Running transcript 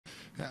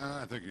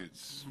I think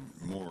it's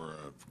more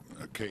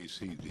a case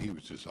he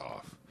was just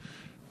off.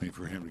 I mean,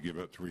 for him to give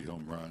up 3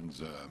 home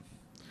runs,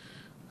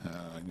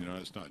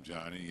 that's not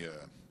Johnny.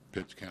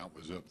 Pitch count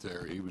was up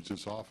there. He was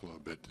just off a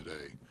little bit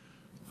today.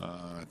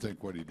 I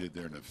think what he did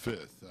there in the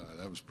 5th,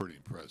 that was pretty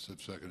impressive.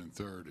 2nd and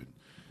 3rd, and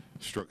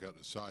struck out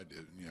the side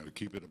to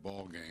keep it a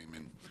ball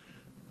game.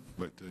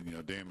 But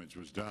damage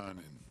was done,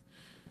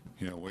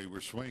 and the way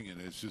we're swinging,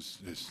 it's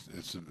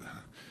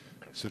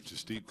such a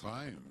steep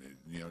climb.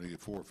 To get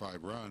 4 or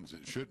 5 runs,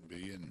 it shouldn't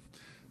be, and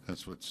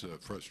that's what's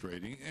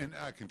frustrating. And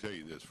I can tell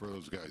you this for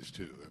those guys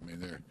too. I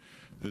mean,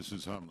 this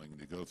is humbling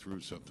to go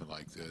through something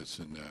like this,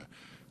 and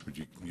but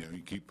you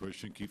keep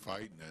pushing, keep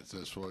fighting.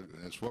 That's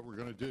what we're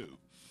going to do.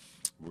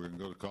 We're going to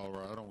go to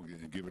Colorado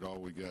and give it all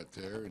we got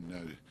there,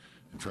 and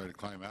try to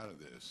climb out of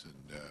this.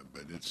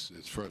 But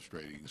it's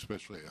frustrating,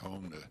 especially at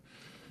home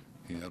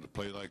to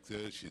play like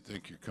this. You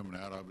think you're coming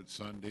out of it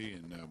Sunday,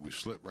 and we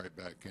slip right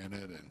back in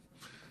it, and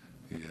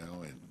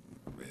and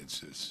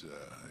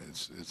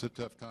it's a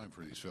tough time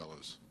for these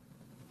fellas.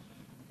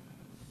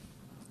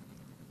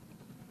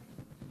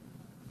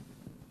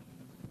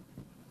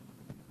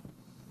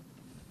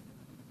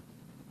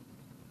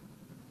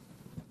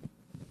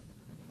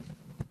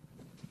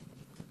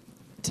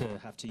 To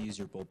have to use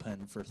your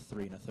bullpen for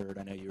 3 1/3.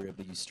 I know you were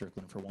able to use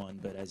Strickland for 1,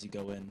 but as you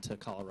go into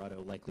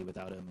Colorado, likely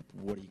without him,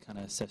 what do you kind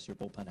of assess your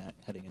bullpen at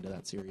heading into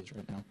that series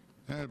right now?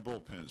 The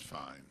bullpen's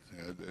fine.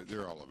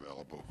 They're all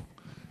available.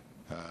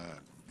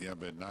 It'd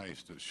been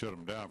nice to shut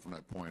them down from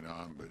that point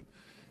on, but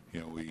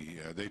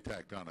they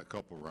tacked on a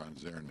couple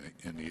runs there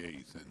in the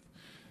 8th, and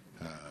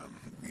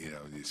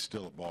it's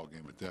still a ball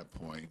game at that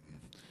point.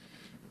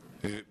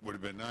 It would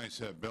have been nice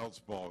to have Belt's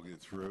ball get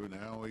through.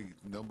 Now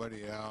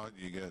nobody out.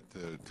 You got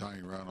the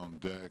tying run on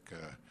deck.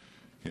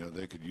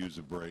 They could use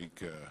a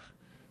break,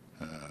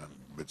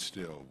 but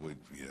still,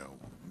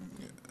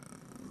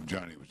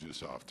 Johnny was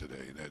just off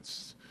today.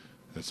 That's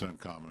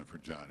uncommon for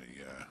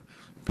Johnny,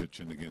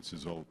 pitching against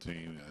his old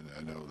team.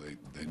 I know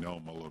they know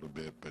him a little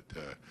bit, but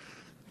the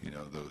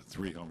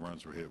 3 home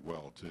runs were hit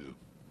well too.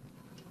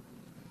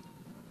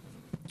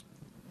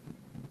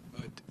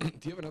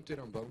 Do you have an update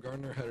on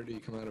Bumgarner? How did he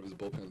come out of his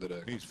bullpen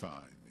today? He's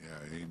fine. Yeah,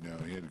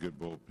 he had a good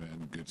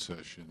bullpen, good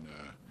session.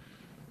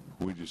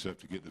 We just have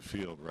to get the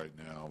field right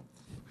now.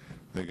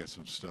 They got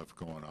some stuff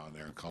going on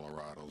there in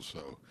Colorado,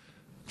 so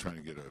trying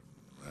to get a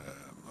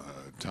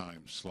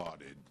time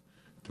slotted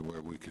to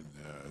where we can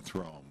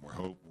throw them.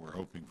 We're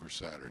hoping for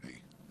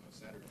Saturday.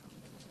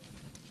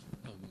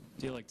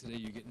 Day like today,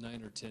 you get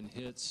 9 or 10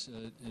 hits,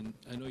 and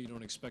I know you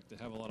don't expect to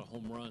have a lot of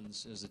home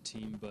runs as a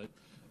team, but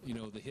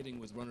the hitting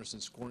with runners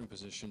in scoring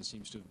position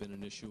seems to have been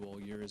an issue all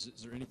year. Is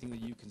there anything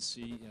that you can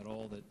see at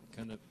all that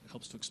kind of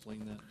helps to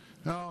explain that?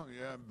 No,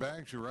 yeah,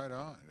 Bags, you're right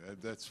on.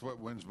 That's what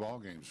wins ball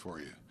games for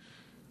you.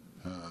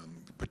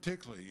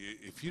 Particularly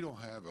if you don't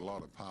have a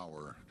lot of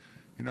power,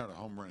 you're not a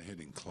home run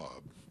hitting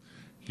club.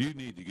 You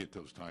need to get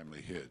those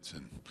timely hits,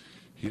 and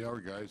our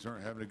guys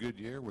aren't having a good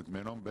year with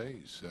men on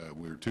base.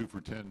 We were 2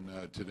 for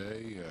 10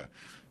 today.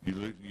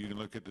 You can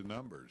look at the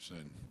numbers,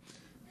 and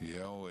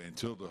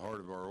until the heart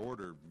of our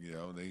order,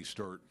 they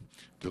start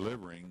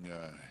delivering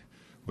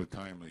with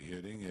timely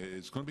hitting,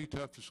 it's going to be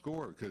tough to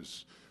score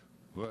because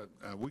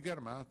we got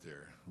them out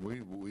there.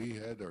 We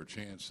had our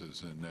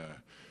chances, and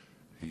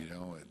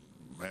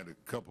had a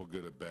couple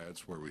good at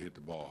bats where we hit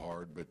the ball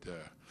hard, but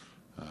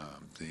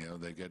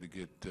they got to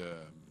get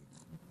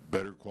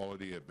better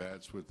quality at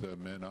bats with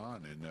men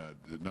on, and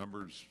the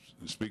numbers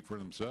speak for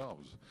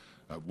themselves.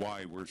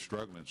 Why we're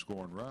struggling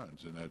scoring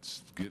runs, and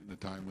that's getting the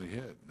timely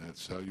hit.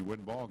 That's how you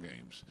win ball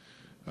games.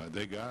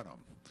 They got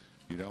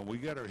them. We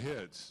got our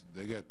hits.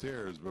 They got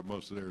theirs, but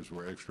most of theirs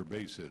were extra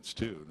base hits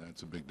too, and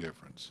that's a big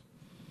difference.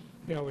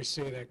 You always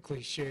say that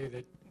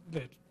cliche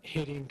that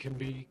hitting can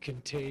be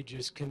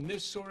contagious. Can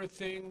this sort of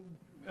thing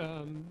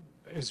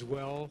as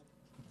well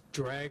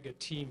drag a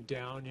team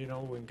down,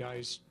 when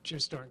guys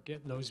just aren't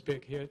getting those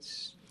big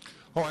hits?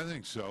 Oh, I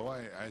think so.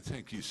 I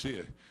think you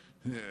see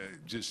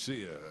just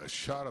see a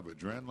shot of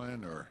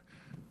adrenaline, or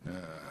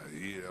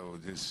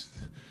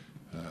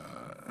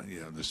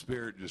the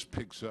spirit just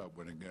picks up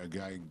when a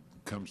guy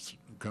comes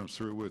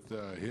through with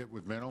a hit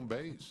with men on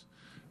base.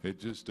 It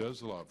just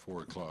does a lot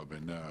for a club,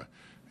 and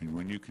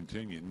when you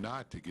continue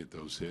not to get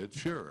those hits,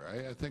 sure,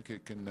 I think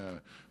it can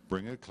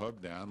bring a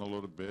club down a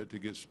little bit.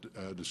 It gets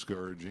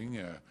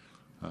discouraging.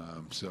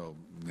 So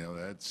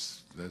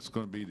that's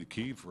going to be the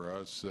key for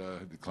us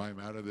to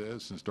climb out of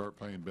this and start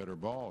playing better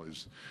ball,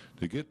 is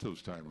to get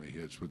those timely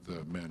hits with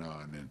the men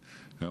on,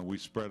 and we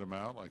spread them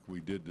out like we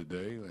did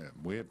today.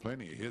 We had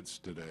plenty of hits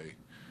today.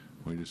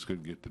 We just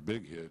couldn't get the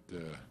big hit,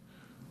 to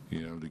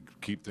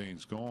keep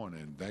things going,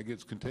 and that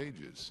gets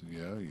contagious.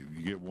 You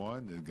get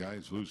one, the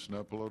guys loosen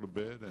up a little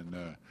bit, and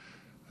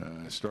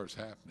it starts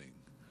happening.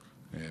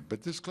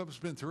 But this club's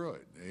been through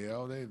it.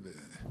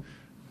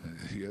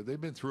 yeah, they've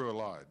been through a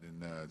lot,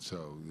 and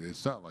so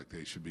it's not like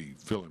they should be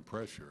feeling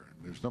pressure.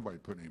 There's nobody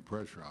putting any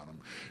pressure on them,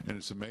 and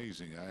it's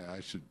amazing. I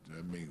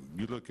mean,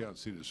 you look out and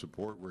see the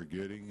support we're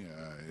getting.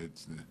 It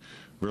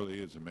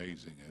really is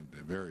amazing and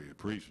very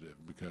appreciative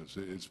because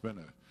it's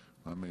been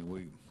I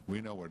mean,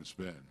 we know what it's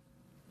been.